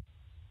team,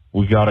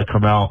 we got to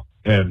come out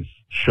and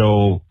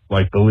show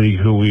the league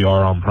who we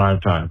are on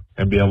primetime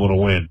and be able to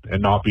win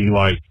and not be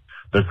like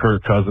the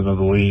Kirk Cousins of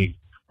the league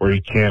where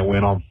you can't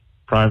win on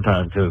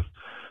primetime, because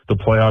the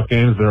playoff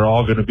games, they're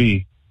all going to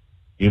be,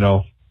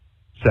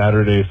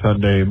 Saturday,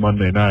 Sunday,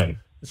 Monday night.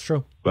 It's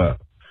true. But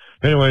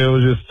anyway, it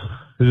was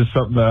just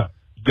something that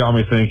got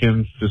me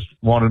thinking. Just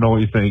want to know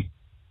what you think.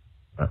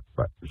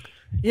 Bye.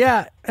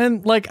 Yeah,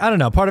 and I don't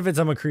know. Part of it's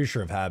I'm a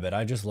creature of habit.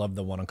 I just love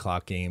the 1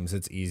 o'clock games.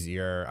 It's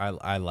easier.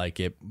 I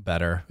like it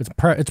better.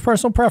 It's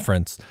personal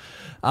preference.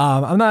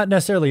 I'm not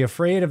necessarily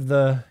afraid of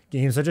the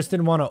games. I just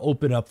didn't want to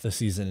open up the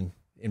season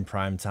in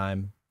prime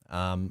time.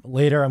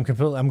 Later,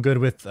 I'm good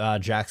with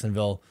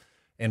Jacksonville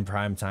in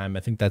prime time. I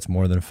think that's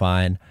more than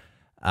fine.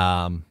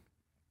 And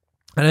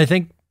I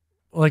think,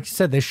 like you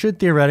said, they should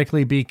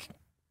theoretically be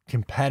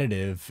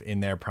competitive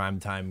in their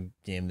primetime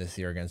game this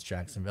year against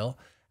Jacksonville.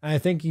 And I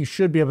think you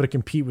should be able to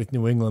compete with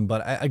New England.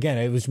 But again,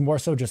 it was more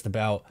so just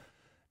about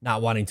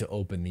not wanting to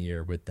open the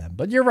year with them.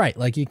 But you're right.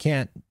 Like, you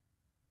can't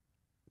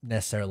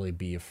necessarily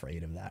be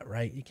afraid of that,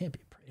 right? You can't be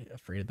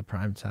afraid of the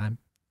prime time.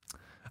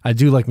 I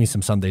do like me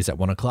some Sundays at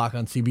 1 o'clock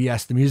on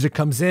CBS. The music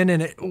comes in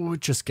and it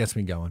just gets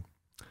me going.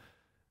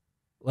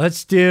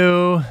 Let's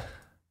do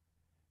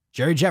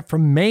Jerry Jet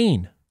from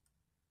Maine.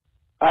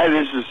 Hi,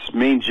 this is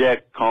Maine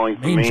Jet calling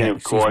from Maine,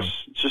 of course.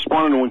 Just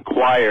wanted to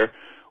inquire,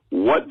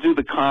 what do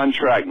the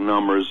contract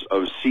numbers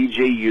of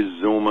C.J.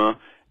 Uzuma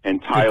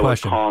and Tyler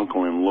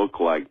Conklin look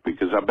like?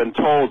 Because I've been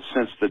told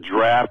since the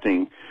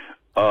drafting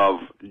of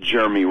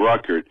Jeremy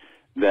Ruckert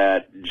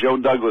that Joe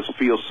Douglas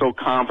feels so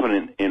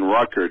confident in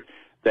Ruckert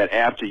that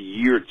after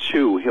year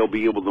 2, he'll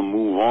be able to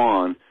move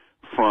on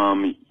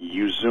from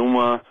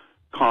Uzuma,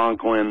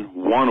 Conklin,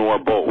 one or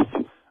both.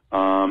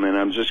 And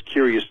I'm just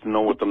curious to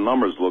know what the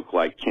numbers look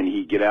like. Can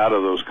he get out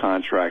of those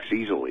contracts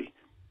easily?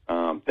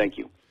 Thank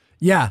you.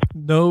 Yeah,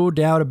 no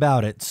doubt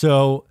about it.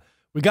 So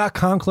we got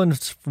Conklin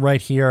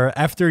right here.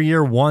 After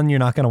year 1, you're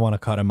not going to want to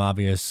cut him,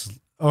 obvious.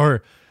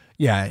 Or,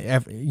 yeah,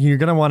 you're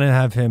going to want to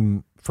have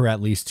him for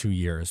at least 2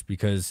 years,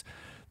 because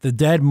the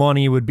dead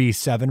money would be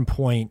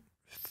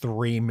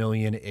 $7.3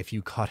 million if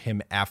you cut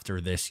him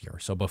after this year,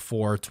 so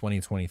before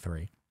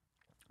 2023.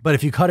 But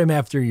if you cut him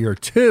after year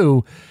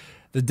 2,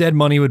 the dead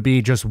money would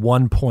be just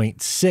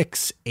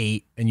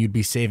 1.68, and you'd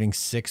be saving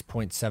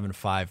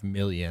 $6.75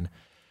 million.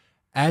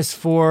 As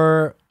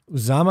for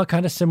Uzama,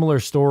 kind of similar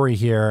story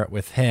here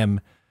with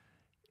him.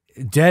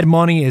 Dead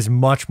money is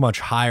much, much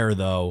higher,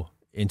 though,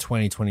 in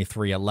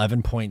 2023,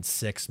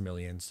 $11.6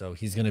 million. So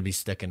he's going to be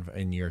sticking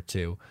in year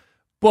 2,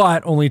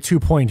 but only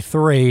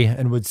 2.3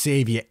 and would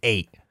save you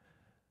 8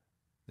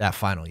 that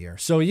final year.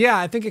 So yeah,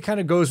 I think it kind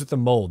of goes with the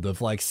mold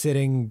of like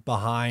sitting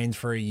behind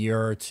for a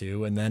year or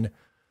 2 and then,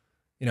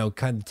 you know,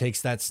 kind of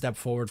takes that step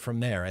forward from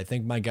there. I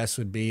think my guess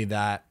would be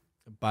that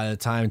by the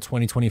time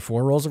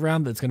 2024 rolls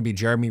around, it's going to be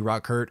Jeremy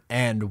Ruckert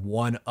and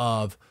one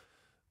of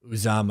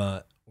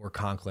Uzama or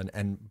Conklin.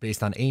 And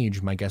based on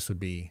age, my guess would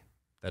be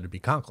that it'd be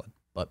Conklin.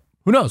 But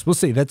who knows? We'll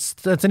see.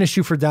 That's an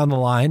issue for down the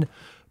line.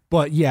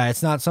 But yeah,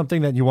 it's not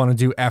something that you want to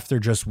do after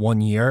just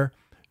 1 year.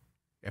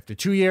 After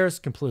 2 years,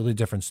 completely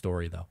different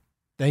story, though.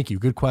 Thank you.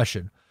 Good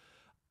question.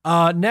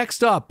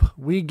 Next up,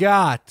 we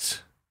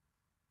got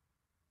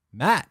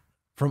Matt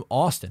from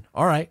Austin.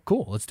 All right,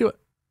 cool. Let's do it.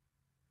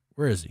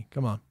 Where is he?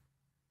 Come on.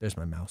 There's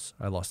my mouse.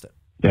 I lost it.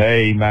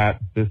 Hey,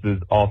 Matt. This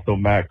is also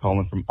Matt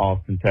calling from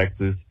Austin,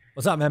 Texas.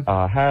 What's up, man?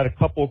 Had a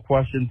couple of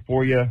questions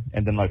for you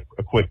and then like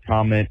a quick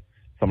comment.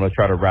 So I'm going to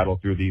try to rattle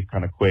through these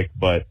kind of quick.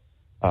 But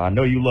I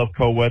know you love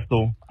Koe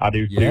Wetzel. I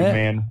do too,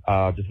 man.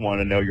 Just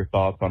wanted to know your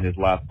thoughts on his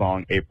last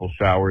song, April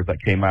Showers,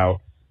 that came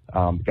out.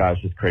 The guy's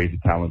just crazy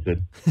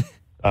talented.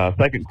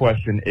 Second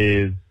question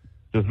is,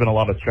 there's been a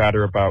lot of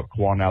chatter about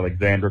Quan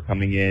Alexander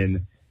coming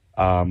in,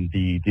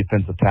 the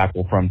defensive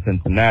tackle from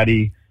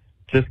Cincinnati.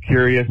 Just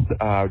curious,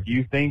 do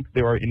you think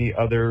there are any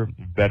other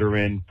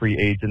veteran free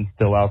agents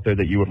still out there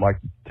that you would like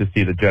to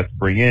see the Jets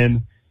bring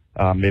in?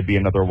 Maybe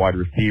another wide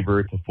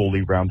receiver to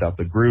fully round out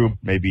the group,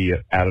 maybe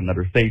add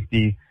another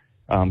safety.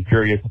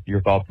 Curious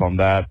your thoughts on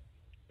that.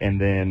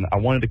 And then I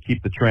wanted to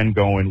keep the trend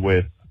going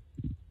with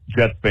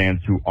Jets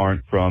fans who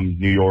aren't from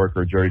New York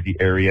or Jersey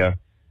area.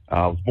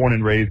 I was born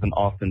and raised in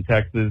Austin,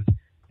 Texas,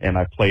 and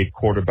I played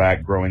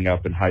quarterback growing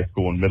up in high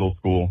school and middle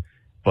school,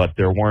 but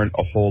there weren't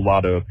a whole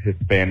lot of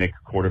Hispanic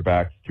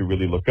quarterbacks to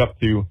really look up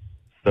to.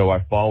 So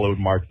I followed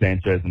Mark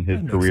Sanchez and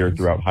his career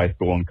throughout high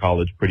school and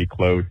college pretty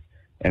close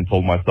and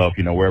told myself,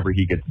 you know, wherever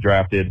he gets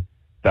drafted,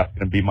 that's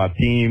going to be my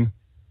team.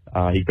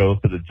 He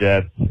goes to the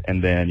Jets,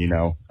 and then,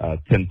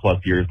 10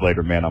 plus years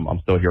later, man, I'm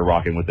still here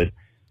rocking with it.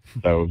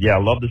 So yeah, I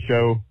love the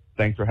show.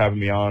 Thanks for having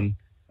me on.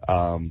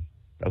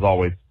 As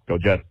always, go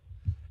Jets.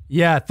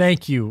 Yeah,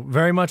 thank you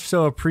very much.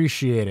 So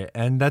appreciate it,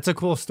 and that's a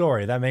cool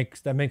story. That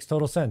makes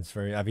total sense.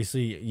 For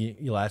obviously,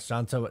 you latched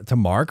on to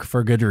Mark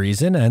for a good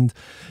reason, and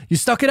you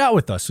stuck it out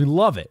with us. We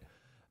love it.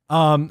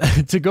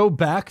 To go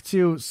back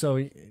to, so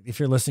if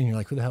you're listening, you're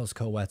like, who the hell is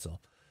Koe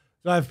Wetzel?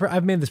 So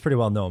I've made this pretty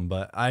well known,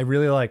 but I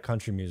really like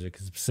country music,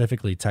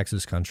 specifically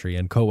Texas country,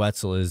 and Koe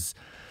Wetzel is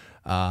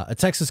a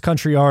Texas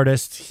country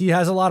artist. He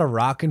has a lot of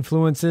rock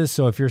influences.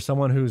 So if you're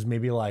someone who's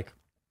maybe like,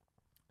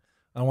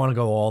 I don't want to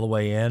go all the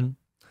way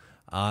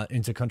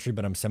into country,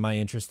 but I'm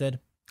semi-interested,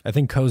 I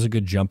think Koe's a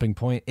good jumping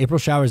point. April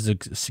Showers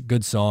is a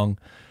good song.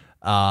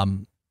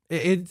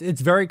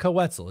 It's very Koe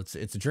Wetzel.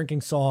 It's a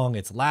drinking song.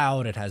 It's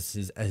loud. It has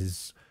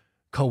his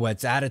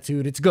Coet's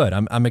attitude. It's good.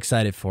 I'm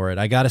excited for it.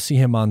 I got to see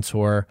him on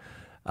tour.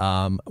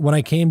 When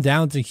I came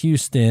down to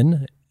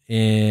Houston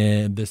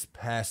in this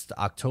past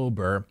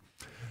October,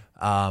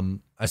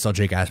 I saw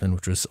Jake Asman,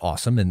 which was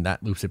awesome, and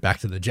that loops it back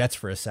to the Jets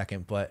for a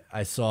second. But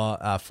I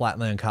saw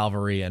Flatland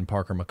Cavalry and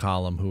Parker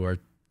McCollum, who are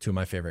two of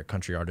my favorite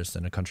country artists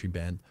in a country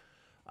band,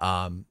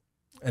 and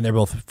they're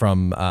both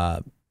from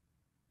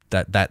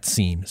that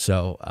scene.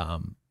 So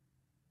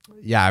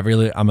yeah,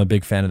 I'm a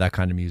big fan of that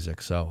kind of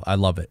music. So I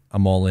love it.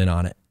 I'm all in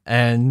on it.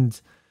 And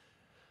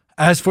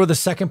as for the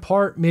second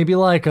part, maybe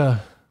like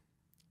a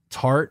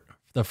Tart,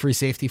 the free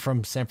safety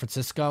from San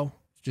Francisco.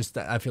 Just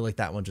I feel like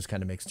that one just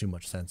kind of makes too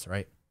much sense,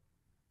 right?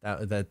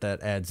 That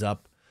adds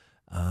up.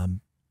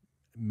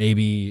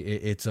 Maybe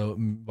it's a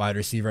wide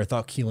receiver. I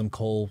thought Keelan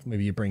Cole,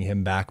 maybe you bring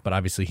him back, but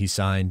obviously he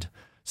signed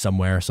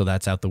somewhere, so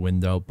that's out the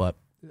window. But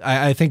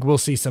I think we'll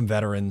see some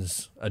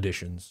veterans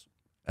additions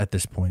at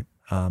this point.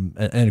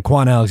 And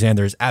Quan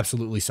Alexander is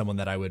absolutely someone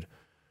that I would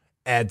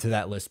add to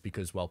that list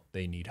because, well,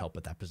 they need help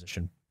at that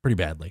position pretty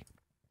badly.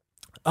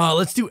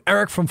 Let's do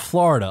Eric from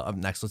Florida up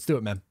next. Let's do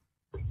it, man.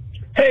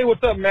 Hey,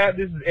 what's up, Matt?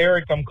 This is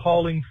Eric. I'm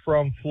calling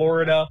from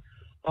Florida.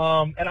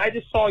 And I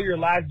just saw your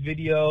last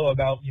video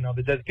about,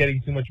 the Jets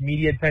getting too much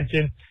media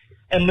attention.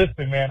 And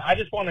listen, man, I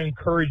just want to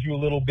encourage you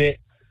a little bit.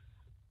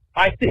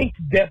 I think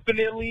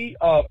definitely,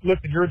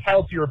 listen, you're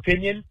entitled to your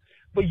opinion,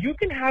 but you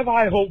can have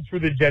high hopes for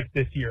the Jets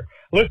this year.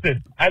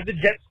 Listen, as a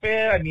Jets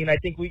fan, I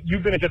think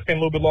you've been a Jets fan a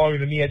little bit longer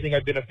than me. I think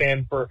I've been a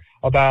fan for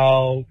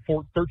about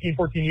 13,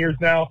 14 years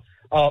now.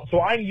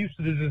 So I'm used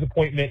to the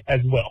disappointment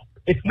as well.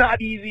 It's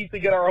not easy to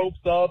get our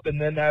hopes up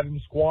and then have them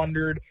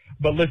squandered.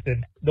 But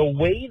listen, the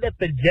way that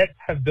the Jets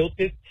have built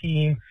this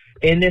team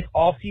in this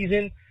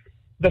offseason,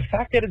 the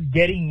fact that it's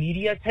getting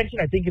media attention,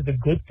 I think is a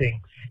good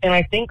thing. And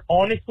I think,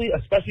 honestly,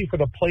 especially for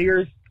the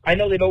players, I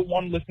know they don't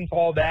want to listen to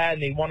all that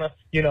and they want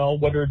to,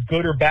 whether it's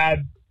good or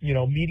bad,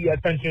 media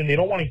attention, they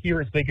don't want to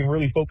hear it so they can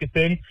really focus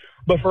in.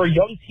 But for a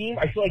young team,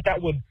 I feel like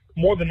that would,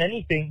 more than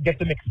anything, get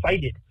them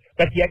excited,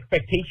 that the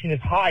expectation is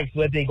high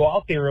so that they go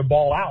out there and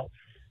ball out.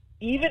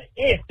 Even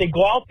if they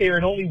go out there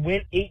and only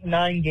win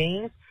 8-9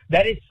 games,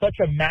 that is such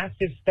a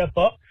massive step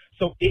up.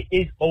 So it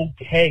is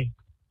okay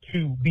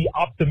to be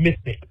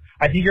optimistic.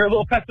 I think you're a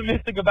little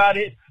pessimistic about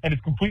it, and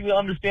it's completely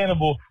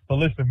understandable. But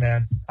listen,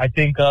 man, I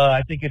think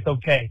it's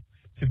okay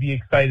to be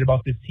excited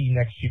about this team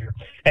next year.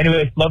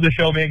 Anyway, love the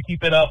show, man.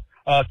 Keep it up.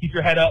 Keep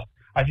your head up.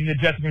 I think the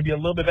Jets are going to be a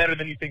little bit better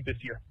than you think this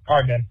year. All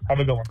right, man. Have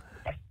a good one.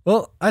 Bye.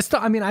 Well, I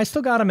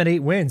still got them at 8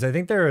 wins. I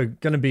think they're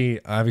going to be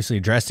obviously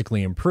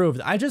drastically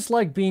improved. I just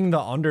like being the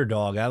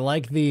underdog. I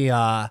like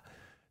the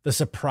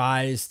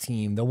surprise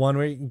team, the one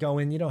where you can go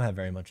in, you don't have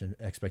very much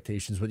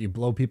expectations, but you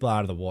blow people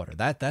out of the water.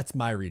 That's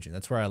my region.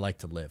 That's where I like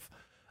to live.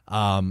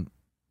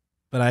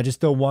 But I just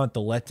don't want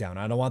the letdown.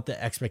 I don't want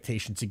the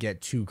expectation to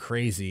get too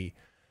crazy,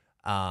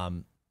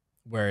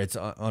 where it's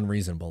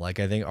unreasonable. Like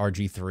I think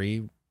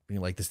RG3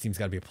 being like this team's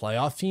got to be a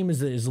playoff team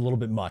is a little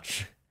bit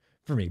much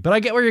for me. But I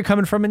get where you're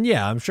coming from, and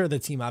yeah, I'm sure the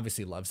team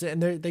obviously loves it,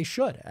 and they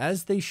should,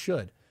 as they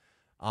should.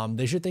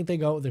 They should think they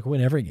can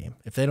win every game.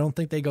 If they don't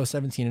think they go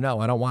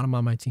 17-0, I don't want them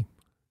on my team.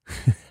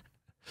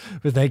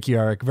 But thank you,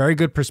 Eric. Very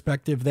good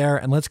perspective there.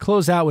 And let's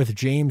close out with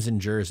James in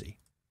Jersey.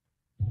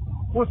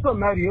 What's up,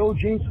 Matty?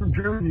 James from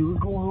Jersey.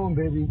 What's going on,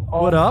 baby?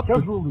 What up?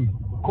 Schedule release,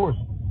 of course.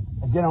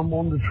 Again, I'm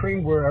on the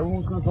train where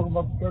everyone's going to talk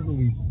about the schedule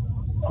release.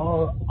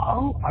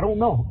 I don't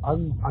know.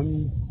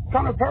 I'm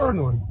kind of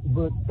paranoid,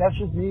 but that's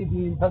just me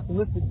being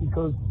pessimistic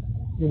because,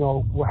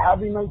 we're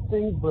having nice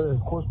things, but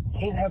of course we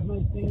can't have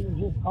nice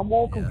things. I'm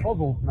all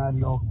confuzzled, Matty.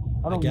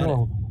 I don't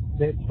know.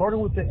 That starting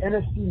with the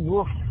NFC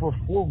North for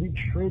 4 weeks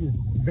straight is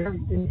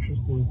very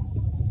interesting.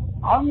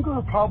 I'm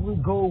going to probably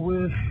go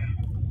with,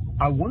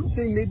 I want to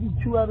say maybe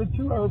 2 out of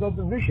that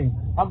division.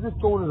 I'm just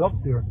throwing it up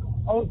there.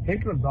 I was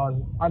thinking about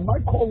it. I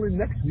might call in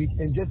next week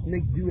and just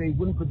do a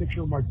win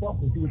prediction of myself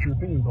and see what your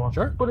opinions are.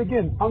 Sure. But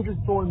again, I'm just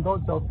throwing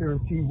darts out there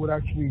and see what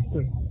actually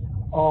sticks.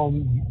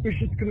 It's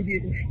just going to be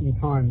an interesting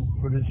time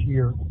for this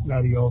year,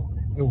 Mario.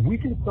 If we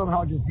can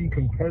somehow just be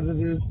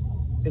competitive,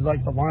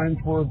 like the Lions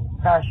were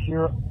past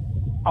year,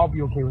 I'll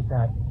be okay with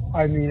that.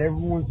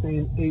 Everyone's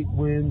saying 8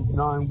 wins,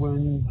 9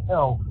 wins.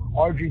 Hell,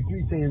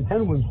 RG3 saying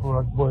 10 wins for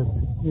us, but,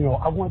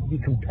 I want it to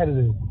be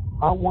competitive.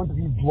 I don't want it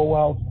to be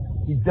blowouts.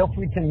 We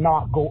definitely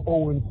cannot go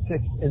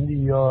 0-6 in the,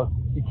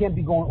 you can't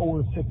be going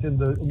 0-6 in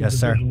the yes,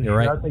 division. Sir. You're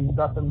right.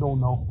 That's a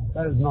no-no.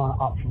 That is not an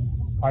option.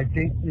 I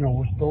think,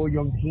 we're still a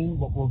young team,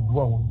 but we're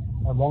growing.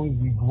 As long as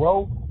we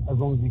grow, as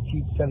long as we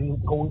keep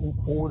going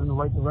forward in the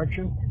right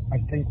direction, I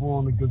think we're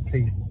on a good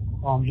pace.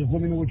 Just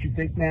let me know what you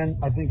think, man.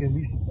 I think at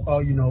least,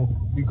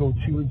 we go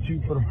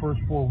 2-2 for the first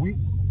 4 weeks.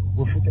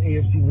 We'll fit the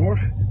AFC North,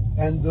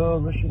 and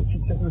let's just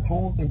keep setting the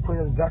tone and pray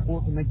that Zach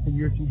Wilson makes the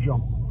year 2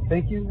 jump.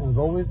 Thank you, and as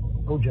always,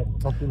 go Jets.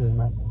 Talk to you later,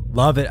 man.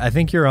 Love it. I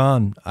think you're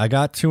on. I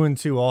got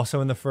 2-2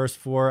 also in the first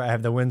 4. I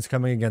have the wins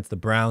coming against the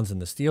Browns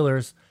and the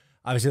Steelers.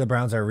 Obviously, the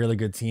Browns are a really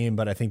good team,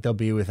 but I think they'll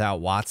be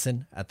without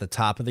Watson at the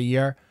top of the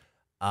year.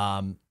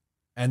 And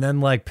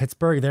then,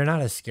 Pittsburgh, they're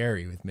not as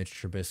scary with Mitch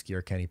Trubisky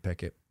or Kenny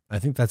Pickett. I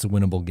think that's a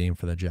winnable game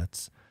for the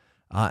Jets.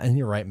 And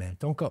you're right, man.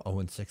 Don't go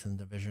 0-6 in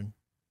the division.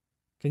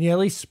 Can you at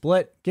least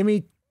split? Give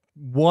me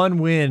 1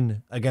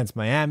 win against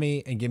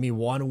Miami and give me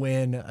 1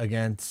 win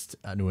against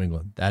New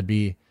England. I'd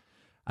be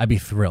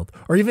thrilled.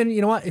 Or even,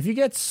 you know what? If you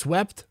get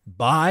swept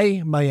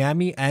by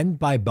Miami and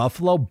by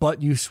Buffalo,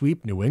 but you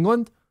sweep New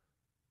England,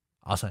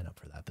 I'll sign up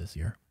for that this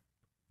year.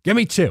 Give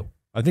me 2.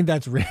 I think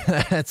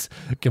that's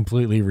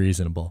completely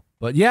reasonable.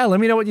 But yeah, let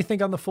me know what you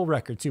think on the full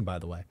record too, by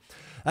the way.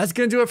 That's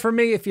going to do it for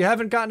me. If you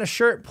haven't gotten a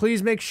shirt,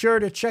 please make sure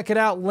to check it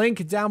out.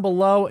 Link down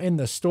below in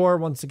the store.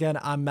 Once again,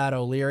 I'm Matt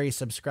O'Leary.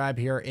 Subscribe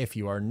here if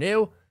you are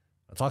new.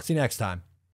 I'll talk to you next time.